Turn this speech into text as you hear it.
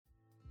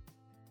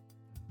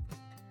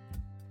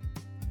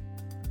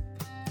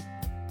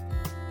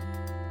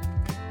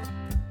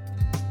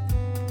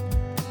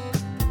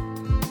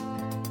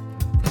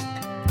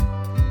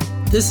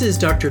This is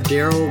Dr.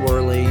 Daryl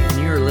Worley,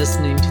 and you are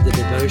listening to the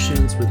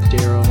Devotions with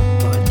Daryl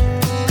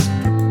podcast.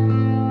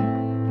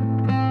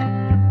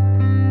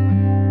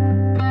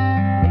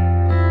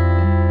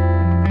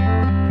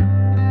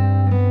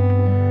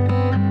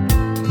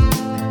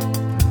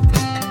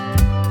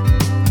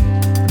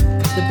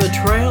 The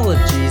betrayal of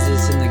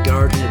Jesus in the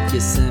Garden of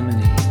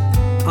Gethsemane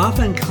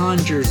often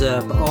conjures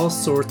up all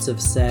sorts of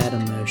sad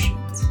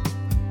emotions.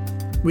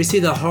 We see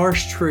the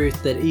harsh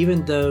truth that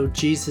even though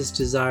Jesus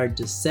desired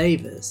to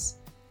save us,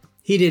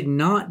 he did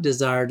not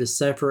desire to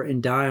suffer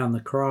and die on the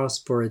cross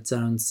for its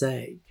own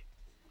sake.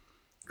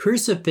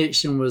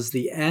 Crucifixion was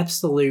the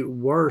absolute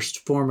worst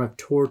form of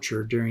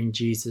torture during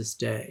Jesus'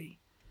 day.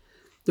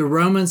 The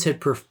Romans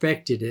had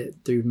perfected it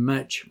through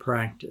much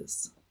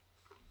practice.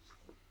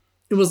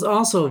 It was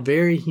also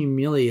very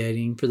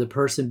humiliating for the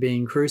person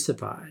being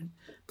crucified,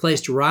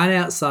 placed right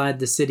outside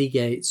the city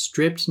gate,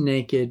 stripped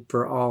naked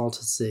for all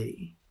to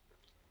see.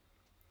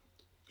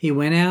 He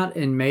went out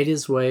and made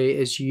his way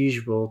as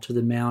usual to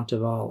the Mount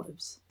of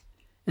Olives,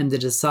 and the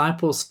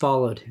disciples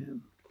followed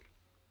him.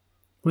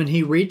 When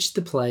he reached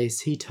the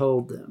place, he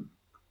told them,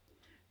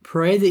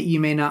 "Pray that you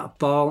may not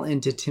fall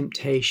into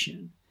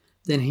temptation."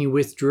 Then he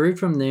withdrew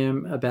from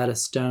them about a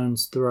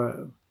stone's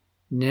throw,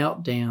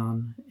 knelt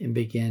down, and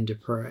began to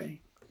pray.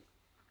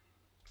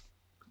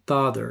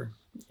 "Father,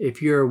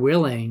 if you are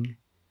willing,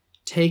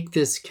 take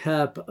this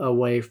cup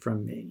away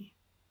from me.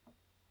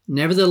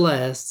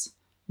 Nevertheless,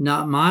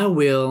 not my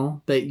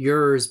will, but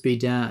yours be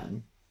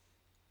done."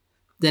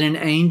 Then an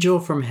angel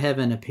from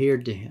heaven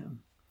appeared to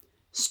him,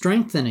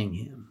 strengthening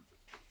him.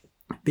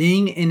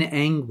 Being in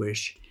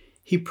anguish,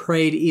 he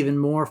prayed even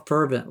more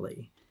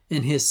fervently,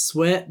 and his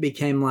sweat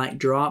became like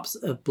drops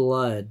of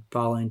blood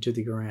falling to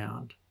the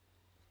ground.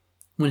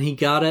 When he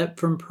got up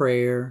from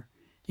prayer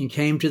and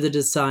came to the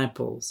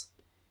disciples,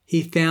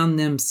 he found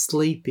them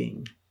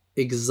sleeping,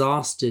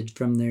 exhausted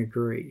from their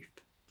grief.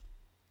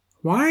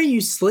 "Why are you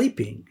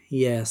sleeping?"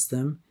 he asked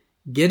them.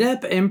 "Get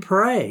up and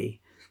pray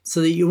so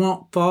that you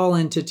won't fall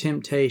into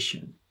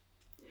temptation."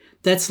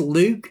 That's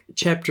Luke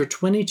chapter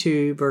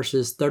 22,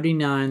 verses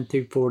 39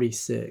 through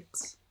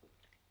 46.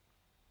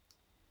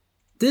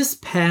 This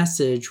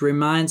passage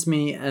reminds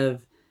me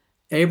of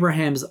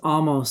Abraham's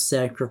almost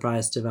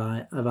sacrifice of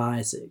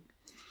Isaac.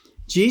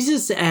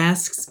 Jesus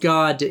asks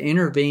God to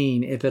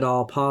intervene if at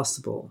all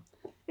possible.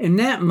 In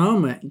that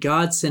moment,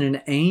 God sent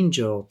an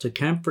angel to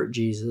comfort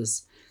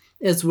Jesus,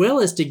 as well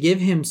as to give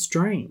him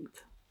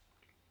strength.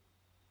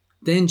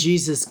 Then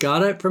Jesus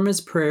got up from his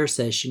prayer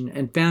session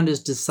and found his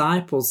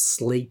disciples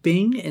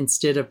sleeping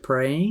instead of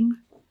praying.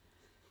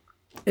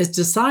 As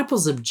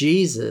disciples of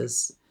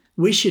Jesus,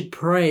 we should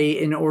pray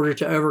in order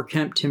to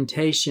overcome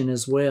temptation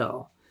as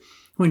well.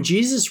 When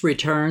Jesus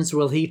returns,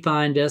 will he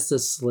find us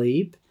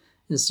asleep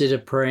instead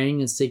of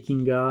praying and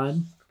seeking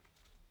God?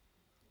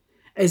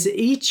 As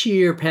each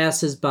year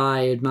passes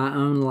by in my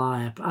own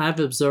life, I've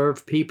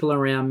observed people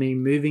around me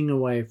moving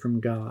away from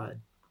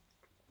God.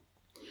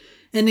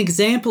 An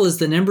example is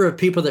the number of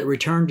people that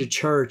returned to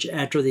church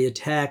after the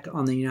attack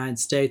on the United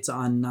States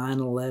on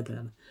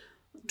 9/11,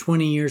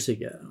 20 years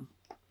ago.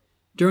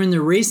 During the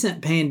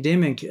recent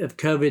pandemic of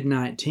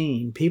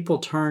COVID-19, people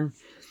turned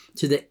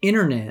to the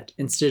internet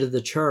instead of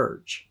the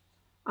church.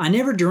 I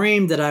never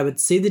dreamed that I would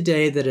see the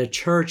day that a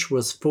church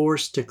was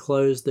forced to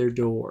close their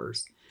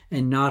doors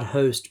and not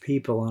host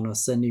people on a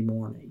Sunday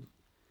morning.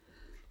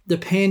 The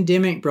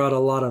pandemic brought a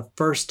lot of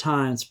first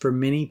times for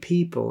many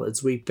people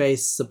as we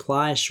faced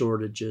supply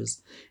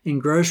shortages in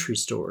grocery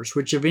stores,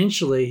 which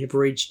eventually have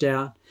reached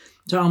out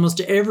to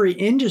almost every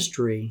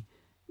industry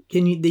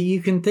that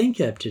you can think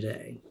of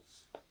today.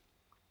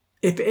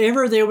 If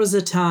ever there was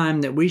a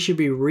time that we should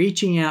be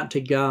reaching out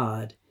to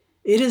God,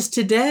 it is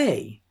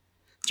today,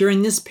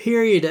 during this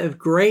period of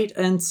great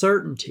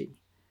uncertainty.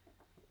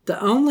 The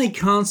only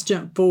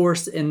constant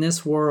force in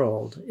this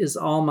world is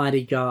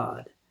Almighty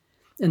God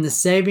and the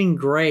saving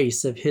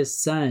grace of his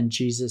Son,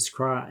 Jesus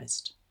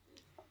Christ.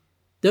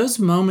 Those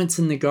moments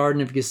in the Garden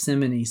of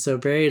Gethsemane so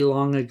very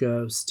long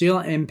ago still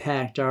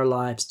impact our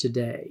lives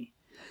today,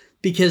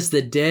 because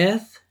the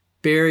death,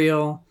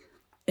 burial,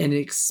 and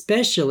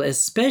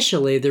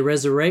especially the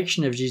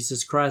resurrection of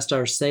Jesus Christ,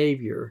 our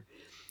Savior,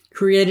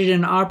 created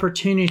an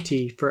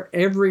opportunity for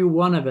every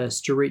one of us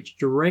to reach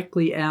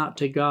directly out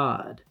to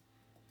God.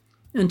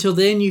 Until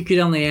then, you could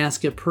only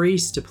ask a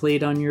priest to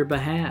plead on your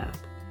behalf.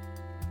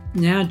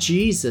 Now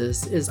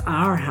Jesus is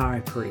our high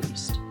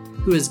priest,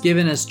 who has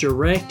given us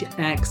direct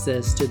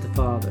access to the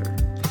Father.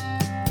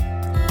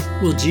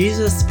 Will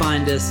Jesus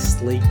find us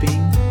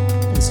sleeping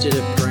instead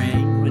of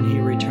praying when he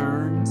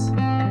returns?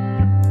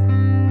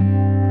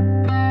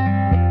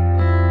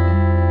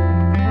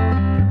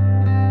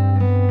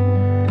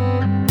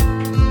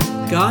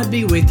 God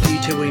be with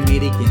you till we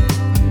meet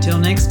again. Until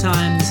next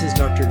time, this is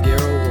Dr.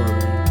 Daryl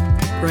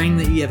Worley, praying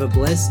that you have a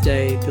blessed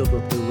day filled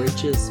with the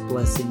richest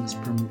blessings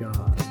from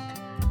God.